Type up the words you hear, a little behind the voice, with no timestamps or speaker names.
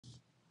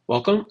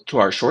Welcome to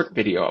our short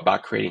video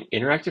about creating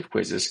interactive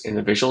quizzes in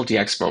the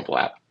VisualDx mobile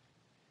app.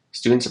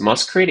 Students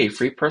must create a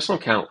free personal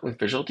account with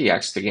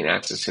VisualDx to gain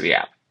access to the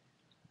app.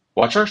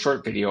 Watch our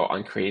short video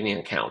on creating an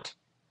account.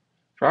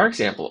 For our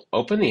example,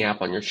 open the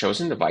app on your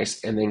chosen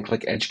device and then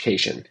click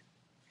Education.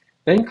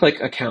 Then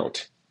click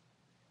Account.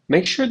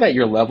 Make sure that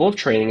your level of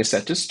training is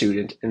set to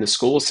Student and the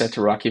school is set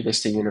to Rocky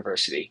Vista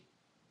University.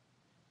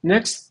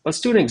 Next,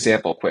 let's do an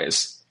example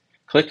quiz.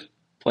 Click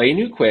Play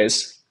New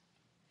Quiz.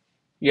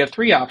 You have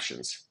three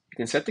options. You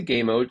can set the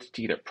game mode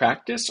to either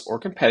practice or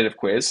competitive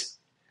quiz,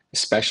 a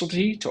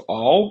specialty to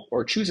all,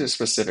 or choose a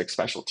specific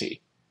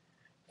specialty.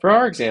 For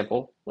our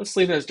example, let's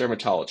leave it as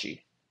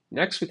dermatology.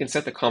 Next, we can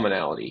set the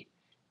commonality.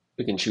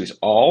 We can choose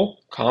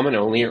all, common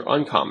only, or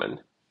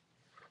uncommon.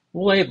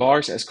 We'll leave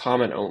ours as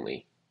common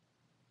only.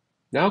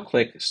 Now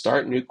click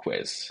Start New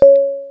Quiz.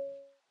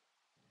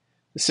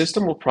 The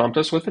system will prompt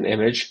us with an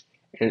image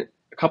and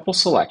a couple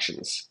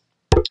selections.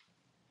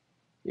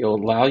 It will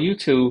allow you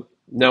to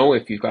know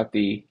if you've got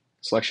the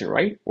selection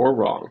right or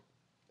wrong.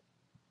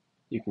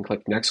 You can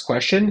click Next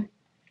Question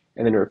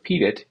and then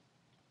repeat it.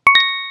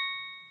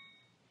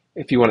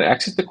 If you want to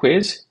exit the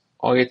quiz,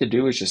 all you have to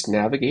do is just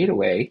navigate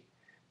away.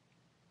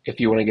 If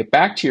you want to get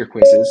back to your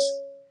quizzes,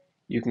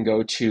 you can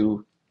go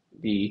to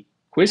the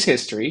quiz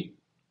history,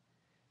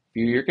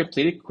 view your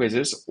completed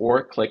quizzes,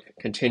 or click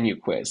Continue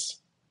Quiz.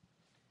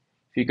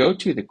 If you go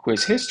to the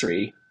quiz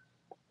history,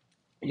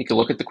 you can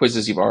look at the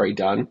quizzes you've already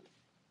done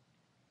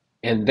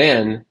and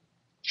then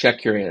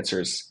check your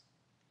answers.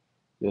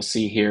 You'll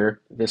see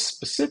here the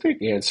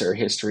specific answer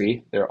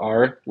history. There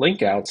are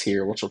link outs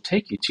here which will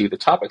take you to the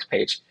topics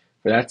page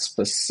for that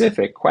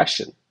specific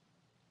question.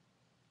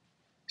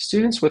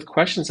 Students with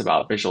questions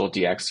about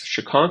VisualDx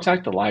should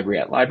contact the library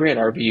at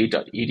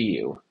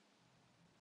library@rvu.edu.